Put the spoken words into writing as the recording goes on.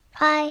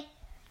Hi.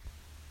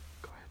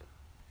 Go ahead.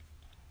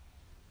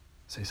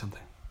 Say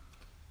something.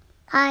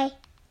 Hi.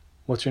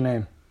 What's your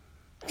name?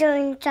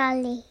 John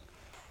Charlie.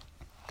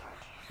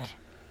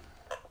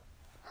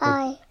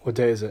 Hi. What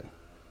day is it?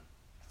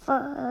 For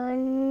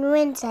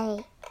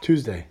Wednesday.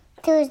 Tuesday.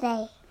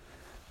 Tuesday.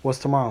 What's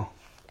tomorrow?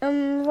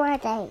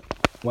 Friday.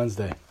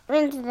 Wednesday.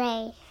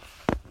 Wednesday.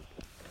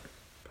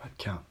 Go ahead,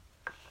 count.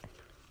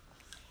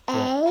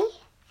 A.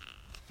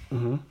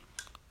 Mm-hmm.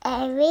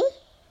 Every.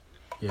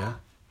 Yeah.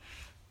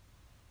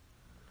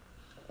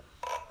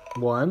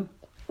 1,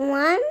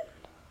 1,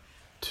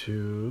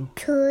 2,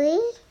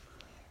 2,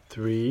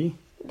 3,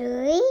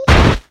 3,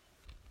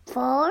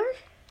 4,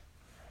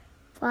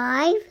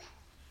 5,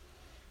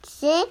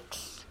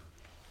 6,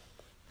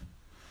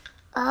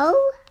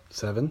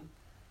 7,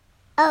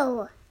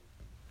 0,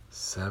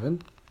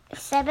 7,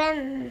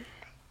 7,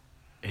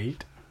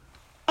 8,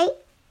 8,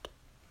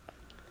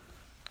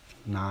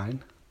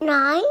 9,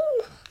 9,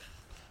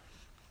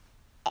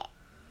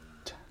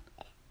 10.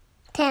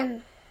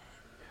 10.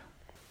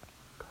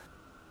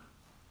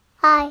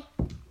 Hi.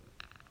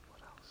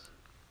 What else?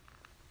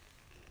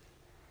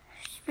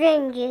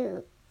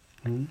 Stranger.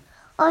 Hmm?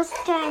 Or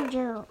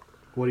stranger.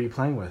 What are you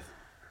playing with?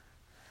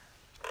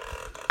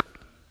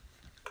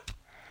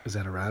 Is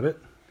that a rabbit?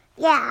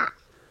 Yeah.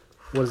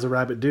 What does the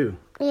rabbit do?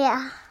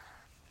 Yeah.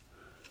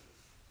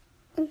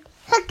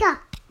 Hook up.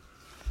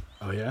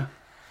 Oh, yeah?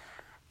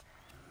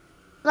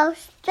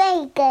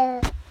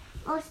 Ostego.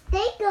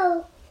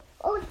 Ostego.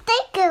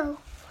 Ostego.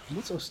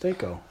 What's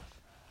Osteko?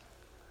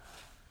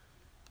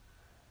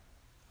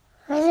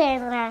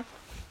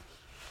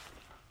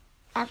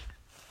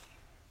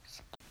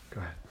 Go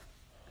ahead.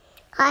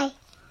 Hi.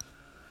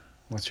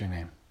 What's your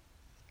name?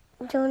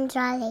 John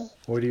Charlie.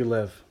 Where do you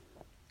live?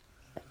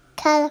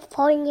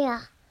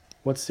 California.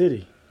 What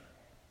city?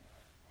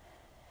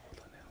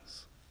 Woodland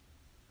Hills.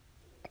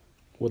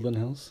 Woodland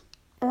Hills?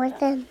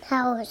 Woodland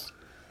House.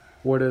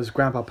 Where does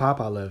Grandpa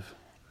Papa live?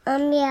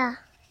 Yeah.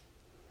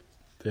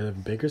 They live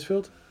in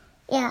Bakersfield?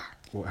 Yeah.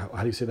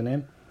 How do you say the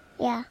name?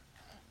 Yeah.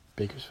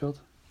 Bakersfield?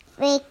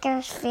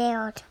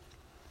 Bakersfield.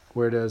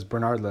 Where does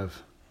Bernard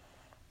live?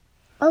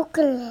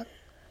 Oakland.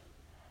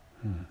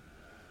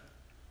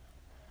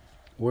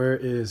 Where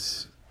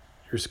is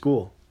your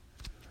school?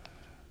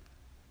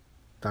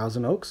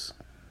 Thousand Oaks?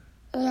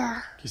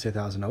 Yeah. Can you say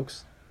Thousand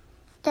Oaks?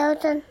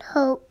 Dalton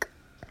Hoke.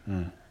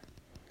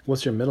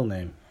 What's your middle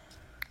name?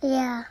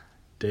 Yeah.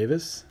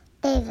 Davis?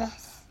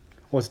 Davis.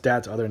 What's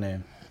Dad's other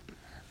name?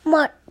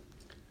 Mark.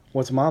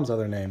 What's Mom's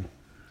other name?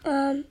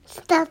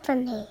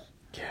 Stephanie.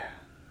 Yeah.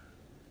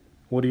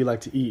 What do you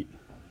like to eat?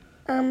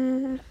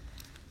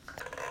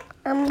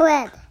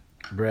 Bread.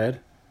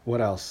 Bread?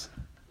 What else?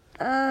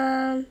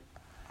 Meatball?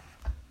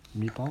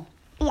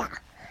 Yeah.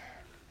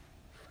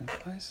 French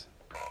fries?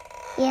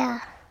 Yeah.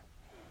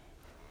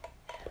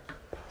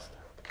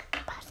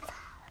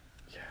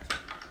 Yeah.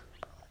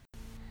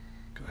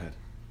 Go ahead.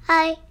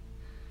 Hi.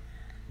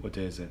 What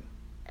day is it?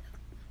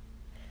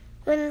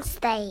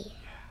 Wednesday.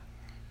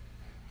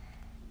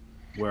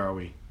 Where are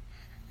we?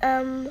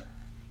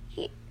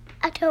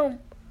 At home.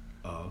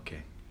 Oh,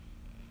 okay.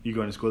 You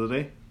going to school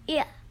today?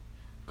 Yeah.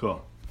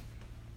 Cool.